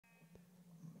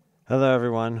Hello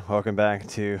everyone, welcome back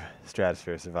to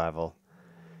Stratosphere Survival.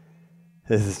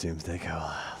 This is Doomsday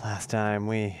Cola. Last time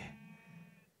we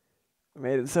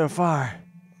made it so far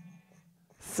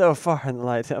in the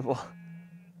Light Temple.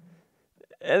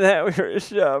 And then we were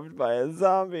shoved by a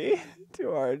zombie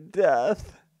to our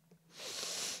death.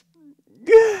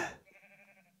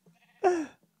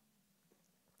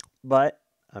 But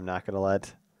I'm not going to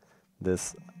let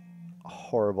this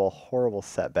horrible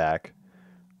setback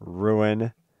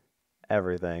ruin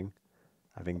everything.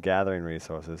 I've been gathering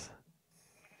resources.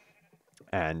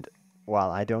 And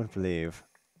while I don't believe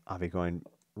I'll be going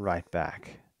right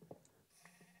back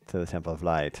to the Temple of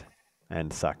Light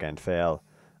and suck and fail,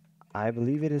 I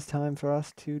believe it is time for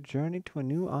us to journey to a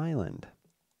new island.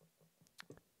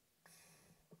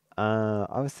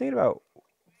 I was thinking about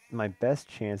my best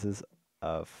chances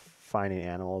of finding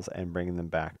animals and bringing them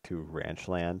back to ranch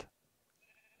land.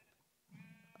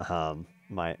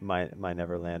 My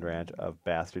Neverland ranch of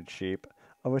bastard sheep,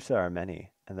 of which there are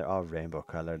many, and they're all rainbow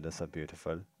colored. They're so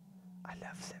beautiful. I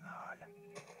love them all.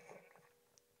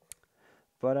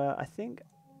 But I think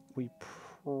we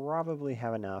probably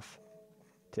have enough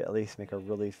to at least make a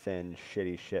really thin,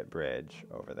 shitty shit bridge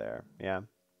over there. Yeah?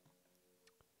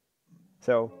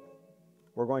 So,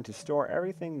 we're going to store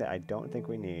everything that I don't think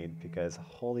we need because,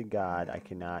 holy God, I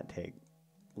cannot take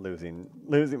losing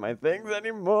my things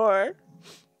anymore.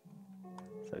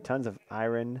 So, tons of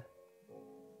iron.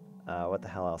 What the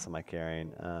hell else am I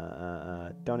carrying?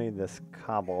 Don't need this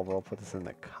cobble, but we'll put this in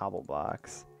the cobble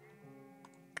box.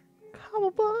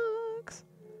 Cobble box!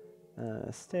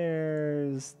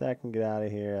 Stairs. That can get out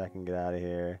of here. That can get out of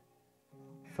here.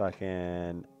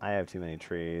 Fucking. I have too many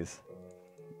trees.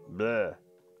 Bleh.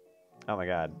 Oh my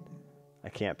God. I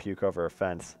can't puke over a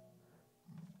fence.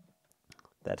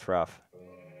 That's rough.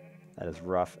 That is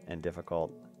rough and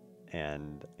difficult.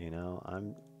 And, you know,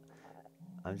 I'm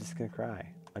just gonna cry.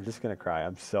 I'm just gonna cry.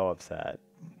 I'm so upset.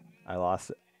 I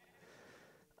lost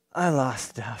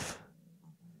stuff.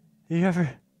 You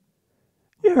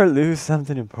ever lose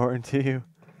something important to you?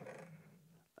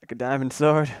 Like a diamond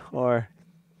sword or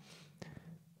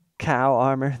cow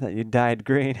armor that you dyed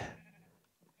green?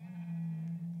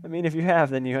 I mean, if you have,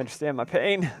 then you understand my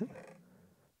pain.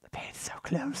 The pain's so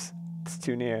close. It's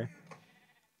too near.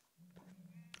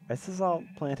 Is this all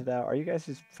planted out? Are you guys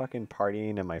just fucking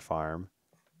partying in my farm?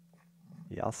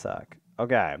 Y'all suck.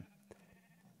 Okay.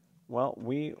 Well,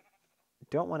 we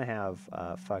don't want to have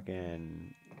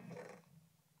fucking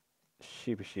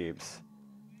sheeps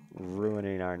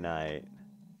ruining our night.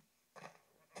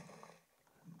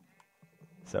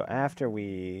 So after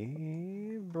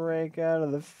we break out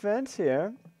of the fence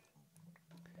here,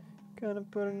 gonna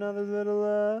put another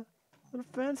little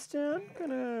fence down.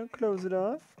 Gonna close it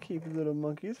off. Keep the little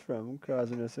monkeys from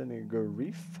causing us any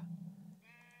grief.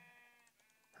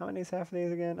 How many is half of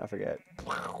these again? I forget.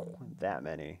 That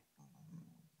many.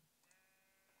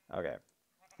 Okay.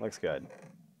 Looks good.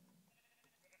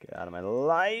 Get out of my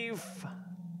life.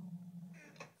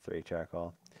 3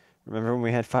 charcoal. Remember when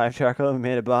we had 5 charcoal and we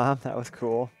made a bomb? That was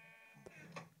cool.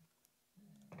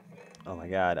 Oh my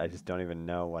God, I just don't even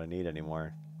know what I need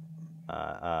anymore.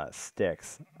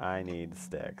 Sticks. I need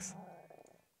sticks.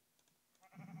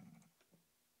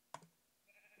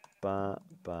 Ba,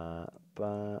 ba,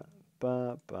 ba,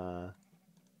 ba, ba.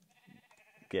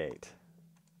 Gate.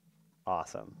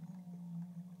 Awesome.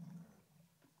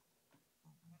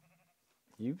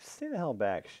 You stay the hell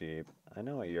back, sheep. I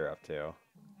know what you're up to.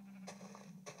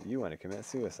 You want to commit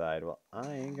suicide. Well,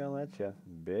 I ain't gonna let you,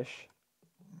 bish.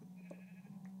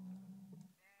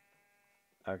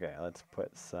 Okay, let's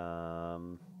put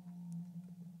some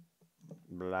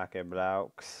blocky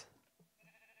blocks.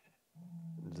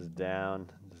 Just down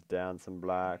some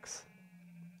blocks.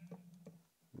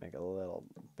 Make a little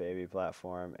baby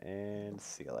platform and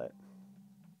seal it.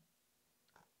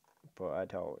 Put a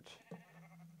torch.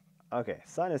 Okay,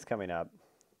 sun is coming up.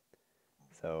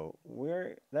 So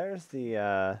there's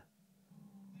the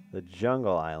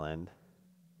jungle island.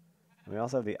 And we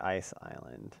also have the ice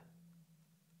island.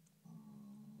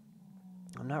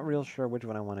 I'm not real sure which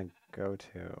one I want to go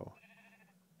to.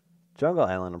 Jungle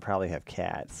island will probably have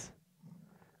cats.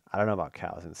 I don't know about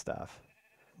cows and stuff,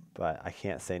 but I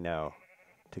can't say no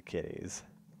to kitties.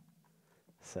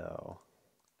 So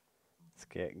let's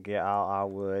get all our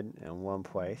wood in one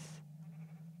place.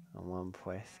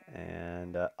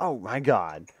 And oh my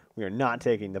God, we are not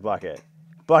taking the bucket.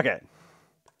 Bucket,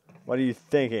 what are you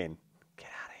thinking? Get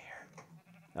out of here.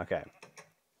 Okay,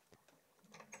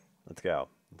 let's go.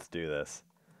 Let's do this.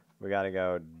 We gotta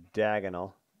go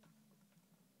diagonal.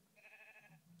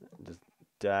 Just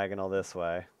diagonal this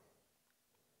way.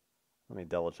 Let me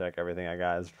double check everything I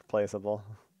got is replaceable.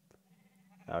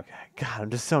 Okay. God, I'm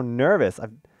just so nervous.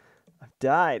 I've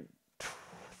died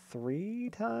 3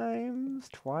 times?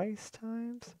 Twice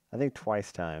times? I think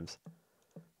twice times.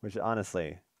 Which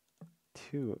honestly,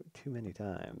 too many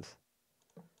times.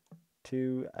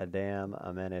 Too a damn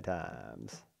many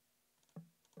times.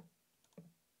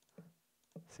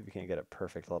 See if we can't get a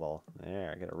perfect little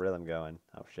there, get a rhythm going.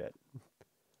 Oh shit.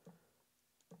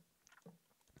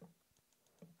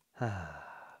 So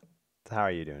how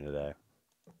are you doing today?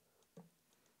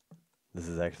 This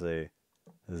is a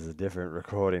different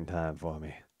recording time for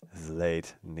me. This is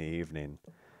late in the evening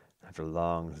after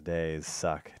long days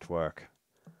suck at work.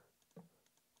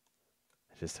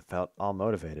 I just felt all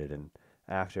motivated, and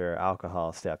after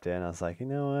alcohol stepped in, I was like, you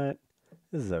know what?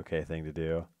 This is an okay thing to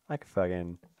do. I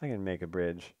can make a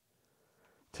bridge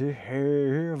to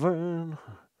heaven.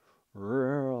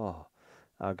 Oh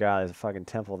god, there's a fucking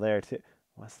temple there too.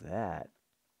 What's that?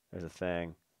 There's a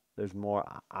thing. There's more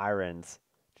irons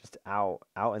just out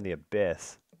in the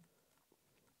abyss.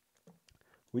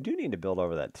 We do need to build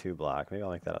over that 2 block. Maybe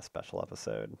I'll make that a special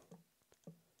episode.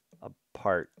 A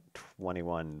part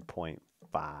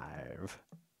 21.5.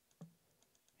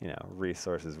 You know,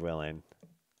 resources willing.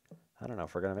 I don't know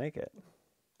if we're going to make it.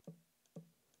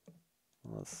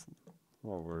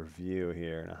 We'll review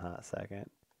here in a hot second.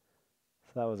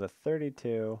 So that was a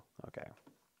 32. Okay.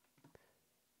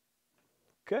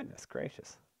 Goodness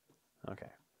gracious. Okay.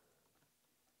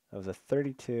 That was a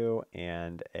 32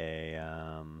 and a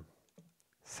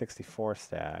 64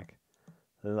 stack.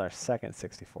 This is our second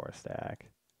 64 stack.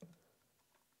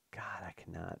 God, I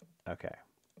cannot. Okay.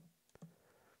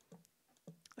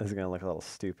 This is going to look a little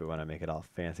stupid when I make it all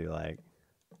fancy like.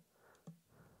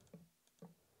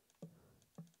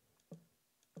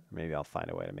 Maybe I'll find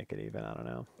a way to make it even. I don't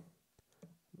know.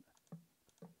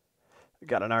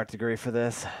 Got an art degree for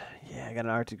this. Yeah, I got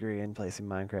an art degree in placing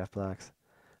Minecraft blocks.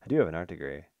 I do have an art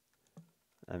degree.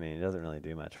 I mean, it doesn't really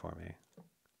do much for me.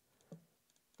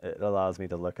 It allows me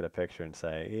to look at a picture and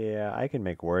say, yeah, I can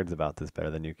make words about this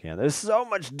better than you can. There's so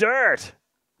much dirt!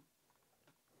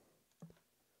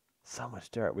 So much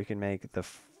dirt. We can make the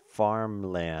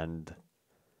farmland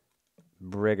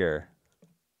bigger.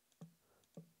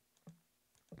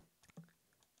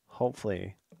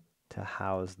 Hopefully to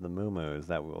house the moo-moos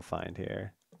that we will find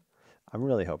here. I'm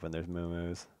really hoping there's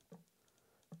moo-moos.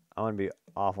 I want to be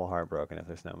awful heartbroken if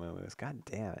there's no moo-moos. God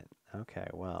damn it. Okay,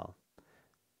 well.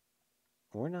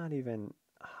 We're not even...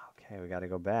 Okay, we got to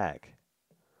go back.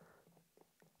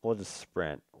 We'll just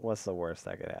sprint. What's the worst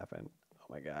that could happen? Oh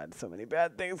my god, so many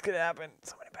bad things could happen.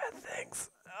 So many bad things.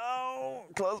 Oh,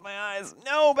 close my eyes.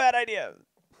 No, bad idea.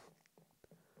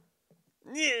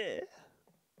 Yeah.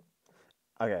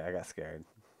 Okay, I got scared.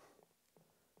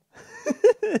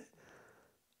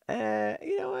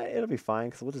 You know what? It'll be fine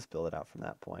because we'll just build it out from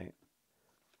that point.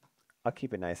 I'll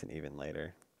keep it nice and even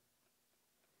later.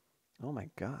 Oh my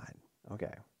god.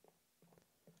 Okay.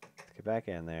 Let's get back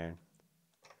in there.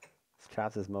 Let's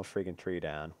chop this most freaking tree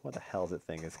down. What the hell's it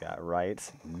think it's got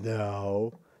rights?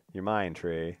 No. You're mine,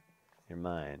 tree. You're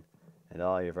mine. And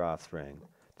all your offspring.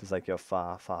 Just like your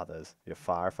fathers. Your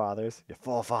forefathers? Your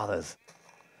forefathers.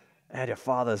 And your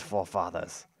father's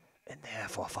forefathers. And their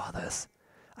forefathers.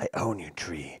 I own you,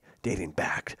 tree, dating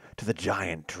back to the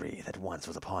giant tree that once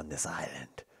was upon this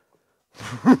island.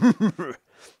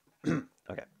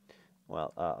 Okay.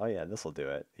 Well, oh yeah, this will do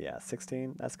it. Yeah,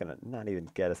 16. That's gonna not even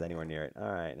get us anywhere near it.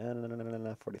 All right,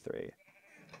 no, 43.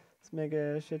 Let's make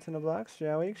a shit ton of blocks,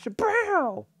 shall we?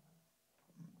 Shabow!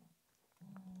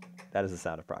 That is the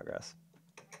sound of progress.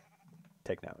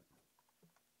 Take note.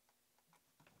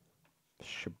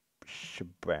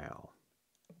 Shabow.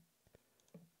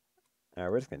 All right,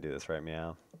 we're just gonna do this right,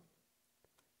 meow.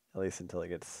 At least until it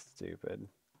gets stupid.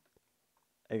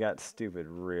 It got stupid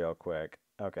real quick.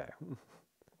 Okay.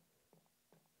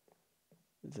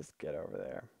 Just get over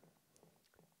there.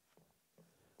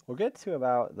 We'll get to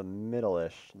about the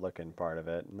middle-ish looking part of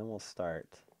it, and then we'll start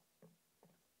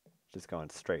just going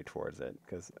straight towards it,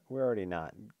 because we're already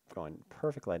not going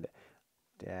perfectly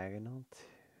diagonal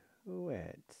to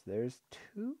it. There's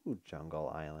 2 jungle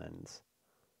islands.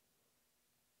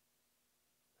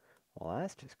 Well,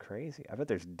 that's just crazy. I bet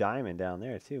there's diamond down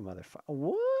there, too, motherfucker.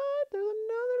 What? There's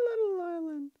another little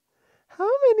island. How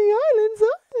many islands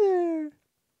are there?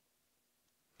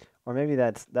 Or maybe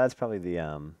that's probably the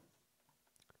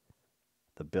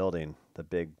building, the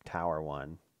big tower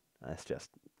one. That's just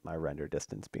my render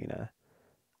distance being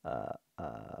a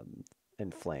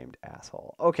inflamed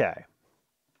asshole. Okay.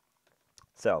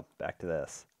 So, back to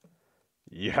this.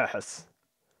 Yes!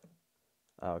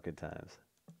 Oh, good times.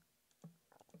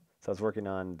 So I was working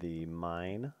on the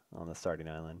mine on the starting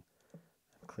island.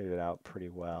 cleared it out pretty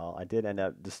well. I did end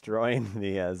up destroying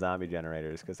the zombie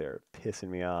generators because they were pissing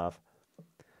me off.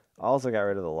 Also got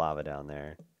rid of the lava down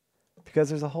there because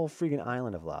there's a whole freaking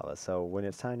island of lava. So when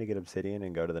it's time to get obsidian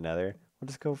and go to the nether, we'll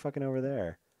just go fucking over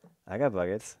there. I got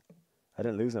buckets. I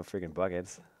didn't lose no freaking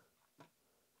buckets.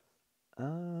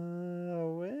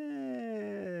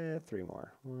 Three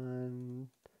more. 1,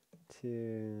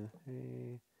 2,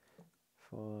 3,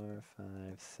 4, 5,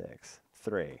 6.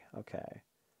 3. Okay.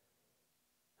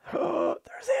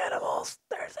 There's animals.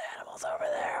 There's animals over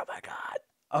there. Oh my god.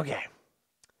 Okay.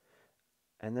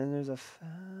 And then there's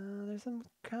some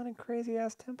kind of crazy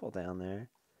ass temple down there.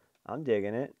 I'm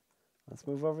digging it. Let's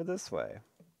move over this way.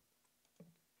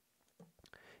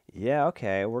 Yeah,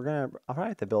 okay. I'll probably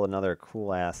have to build another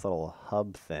cool ass little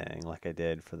hub thing like I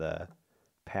did for the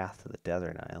path to the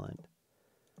desert island.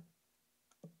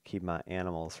 Keep my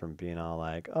animals from being all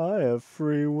like, I have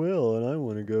free will and I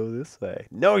want to go this way.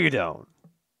 No, you don't.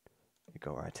 You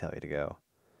go where I tell you to go.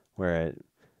 Well,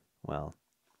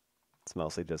 it's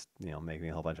mostly just, making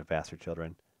a whole bunch of bastard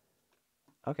children.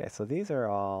 Okay, so these are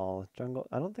all jungle.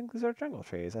 I don't think these are jungle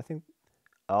trees. I think.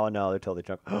 Oh no, they're totally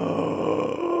jungle.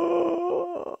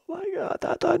 Oh my god,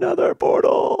 that's another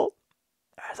portal.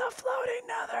 There's a floating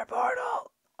nether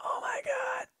portal. Oh my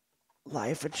god.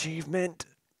 Life achievement.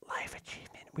 Life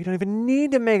achievement. We don't even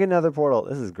need to make another portal.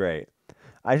 This is great.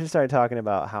 I should start talking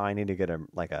about how I need to get a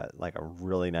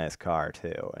really nice car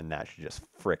too, and that should just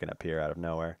frickin' appear out of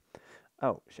nowhere.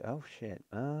 Oh shit.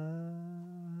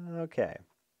 Okay.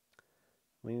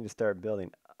 We need to start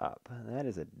building up. That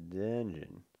is a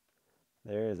dungeon.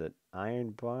 There is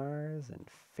iron bars and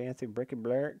fancy bricky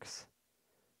blurks.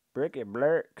 Bricky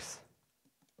blurks.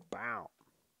 Bow.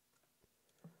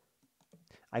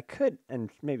 I could, and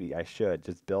maybe I should,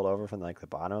 just build over from the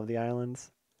bottom of the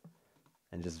islands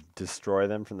and just destroy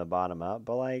them from the bottom up,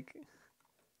 but it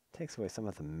takes away some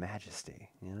of the majesty,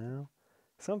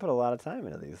 Someone put a lot of time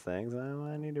into these things, and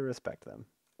I need to respect them.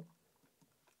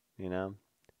 By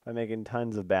making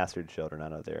tons of bastard children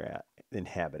out of their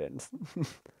inhabitants.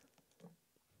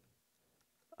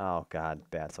 Oh god,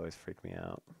 bats always freak me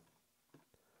out.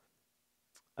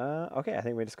 Okay, I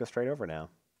think we just go straight over now.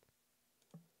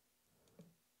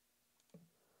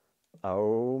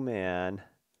 Oh man,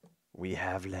 we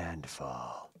have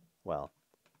landfall. Well,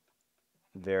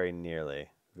 very nearly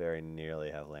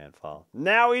have landfall.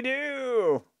 Now we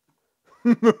do!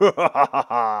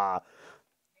 I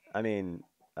mean,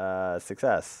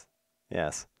 success.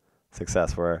 Yes,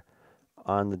 success. We're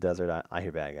on the desert. I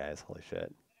hear bad guys. Holy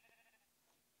shit.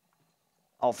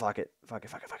 Oh, fuck it. Fuck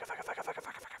it.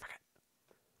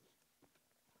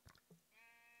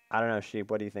 I don't know, Sheep.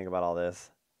 What do you think about all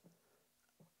this?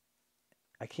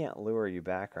 I can't lure you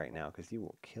back right now because you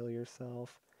will kill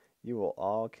yourself. You will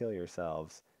all kill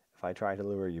yourselves if I try to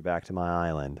lure you back to my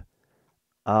island.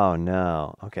 Oh,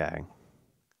 no. Okay.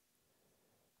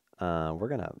 We're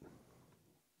gonna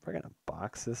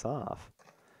box this off.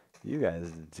 You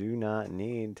guys do not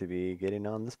need to be getting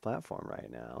on this platform right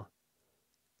now.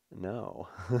 No.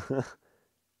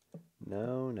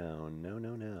 No.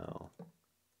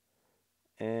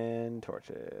 And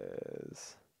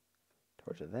torches.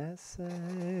 Torch of that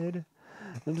side.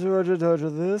 And torch of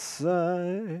this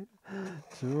side.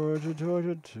 Torch.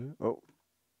 Oh.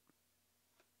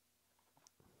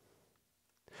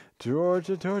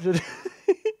 Torch.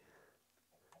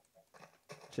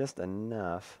 Just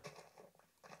enough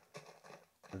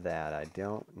that I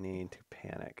don't need to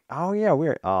panic. Oh, yeah,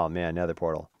 oh, man, another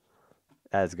portal.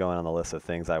 That's going on the list of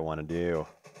things I want to do.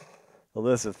 The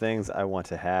list of things I want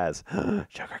to has.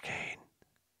 Sugarcane.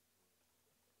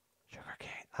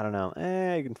 I don't know.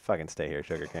 You can fucking stay here,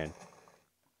 sugarcane.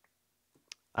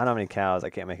 I don't have any cows. I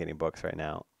can't make any books right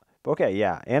now. But okay,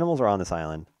 yeah. Animals are on this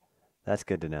island. That's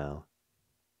good to know.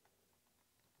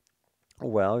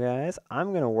 Well, guys,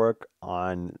 I'm going to work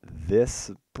on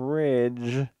this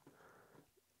bridge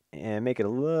and make it a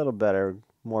little better,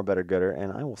 gooder,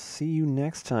 and I will see you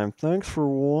next time. Thanks for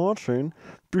watching.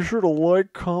 Be sure to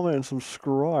like, comment, and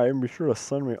subscribe. Be sure to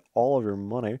send me all of your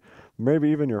money, maybe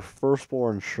even your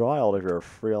firstborn child if you're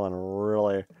feeling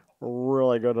really,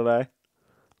 really good today.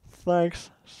 Thanks.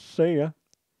 See ya.